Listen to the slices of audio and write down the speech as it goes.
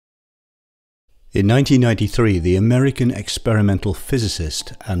In 1993, the American experimental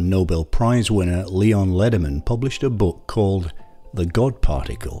physicist and Nobel Prize winner Leon Lederman published a book called The God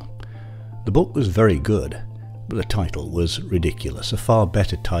Particle. The book was very good, but the title was ridiculous. A far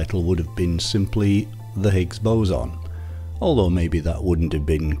better title would have been simply The Higgs Boson, although maybe that wouldn't have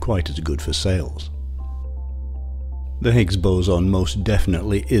been quite as good for sales. The Higgs boson most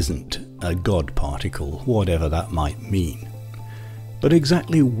definitely isn't a God particle, whatever that might mean. But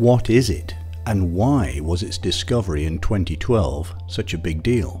exactly what is it? And why was its discovery in 2012 such a big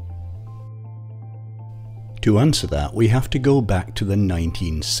deal? To answer that, we have to go back to the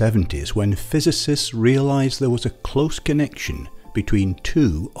 1970s, when physicists realized there was a close connection between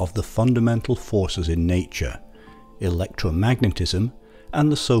two of the fundamental forces in nature, electromagnetism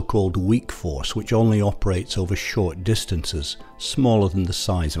and the so-called weak force, which only operates over short distances, smaller than the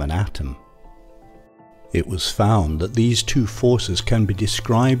size of an atom. It was found that these two forces can be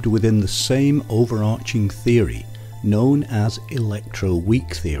described within the same overarching theory, known as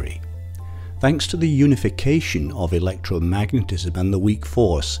electroweak theory. Thanks to the unification of electromagnetism and the weak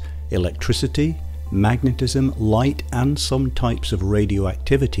force, electricity, magnetism, light and some types of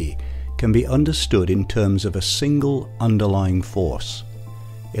radioactivity can be understood in terms of a single underlying force.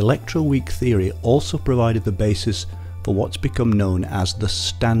 Electroweak theory also provided the basis for what's become known as the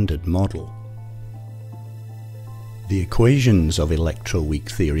Standard Model. The equations of electroweak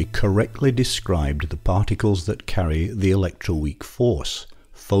theory correctly described the particles that carry the electroweak force,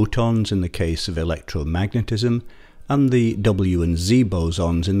 photons in the case of electromagnetism and the W and Z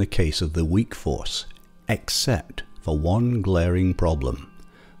bosons in the case of the weak force, except for one glaring problem.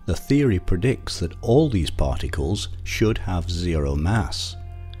 The theory predicts that all these particles should have zero mass.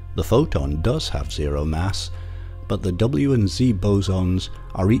 The photon does have zero mass, but the W and Z bosons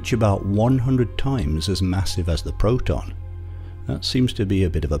are each about 100 times as massive as the proton. That seems to be a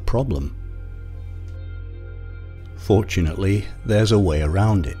bit of a problem. Fortunately, there's a way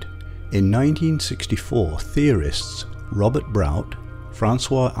around it. In 1964, theorists Robert Brout,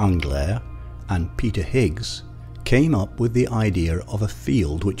 Francois Englert and Peter Higgs came up with the idea of a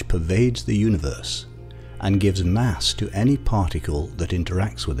field which pervades the universe and gives mass to any particle that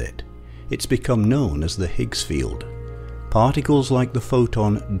interacts with it. It's become known as the Higgs Field. Particles like the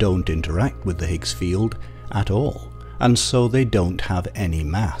photon don't interact with the Higgs field at all, and so they don't have any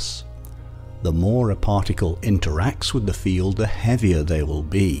mass. The more a particle interacts with the field, the heavier they will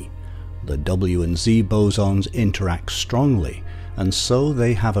be. The W and Z bosons interact strongly, and so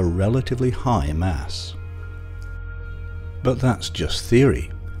they have a relatively high mass. But that's just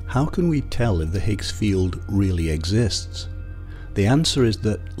theory. How can we tell if the Higgs field really exists? The answer is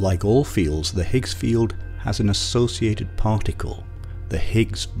that, like all fields, the Higgs field has an associated particle, the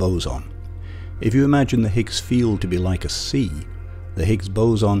Higgs boson. If you imagine the Higgs field to be like a sea, the Higgs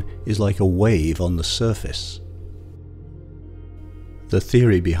boson is like a wave on the surface. The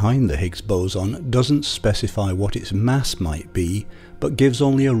theory behind the Higgs boson doesn't specify what its mass might be, but gives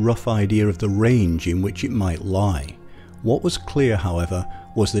only a rough idea of the range in which it might lie. What was clear, however,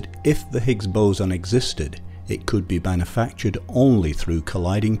 was that if the Higgs boson existed, it could be manufactured only through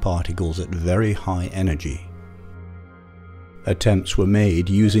colliding particles at very high energy. Attempts were made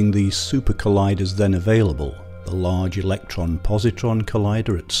using the super colliders then available, the Large Electron-Positron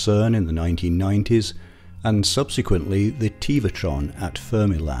Collider at CERN in the 1990s, and subsequently the Tevatron at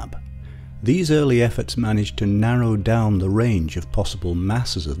Fermilab. These early efforts managed to narrow down the range of possible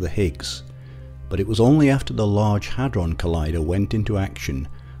masses of the Higgs, but it was only after the Large Hadron Collider went into action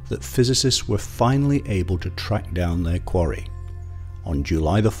that physicists were finally able to track down their quarry. On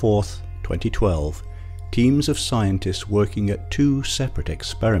July 4th, 2012, teams of scientists working at two separate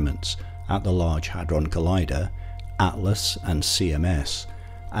experiments at the Large Hadron Collider, ATLAS and CMS,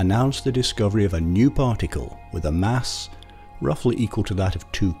 announced the discovery of a new particle with a mass roughly equal to that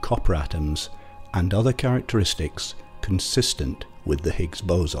of 2 copper atoms and other characteristics consistent with the Higgs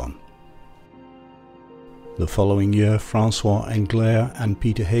boson. The following year, Francois Englert and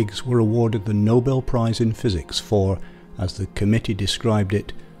Peter Higgs were awarded the Nobel Prize in Physics for, as the committee described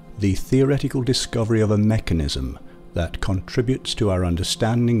it, the theoretical discovery of a mechanism that contributes to our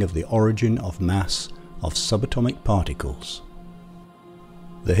understanding of the origin of mass of subatomic particles.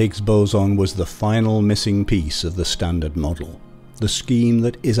 The Higgs boson was the final missing piece of the Standard Model, the scheme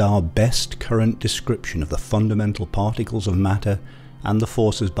that is our best current description of the fundamental particles of matter and the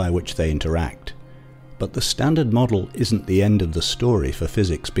forces by which they interact. But the Standard Model isn't the end of the story for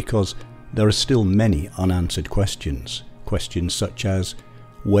physics, because there are still many unanswered questions. Questions such as,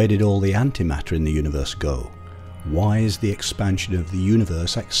 where did all the antimatter in the universe go? Why is the expansion of the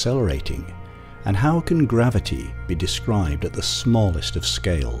universe accelerating? And how can gravity be described at the smallest of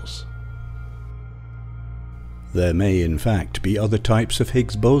scales? There may in fact be other types of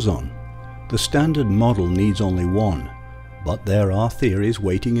Higgs boson. The standard model needs only one, but there are theories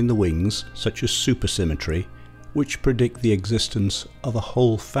waiting in the wings, such as supersymmetry, which predict the existence of a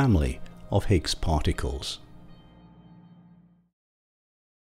whole family of Higgs particles.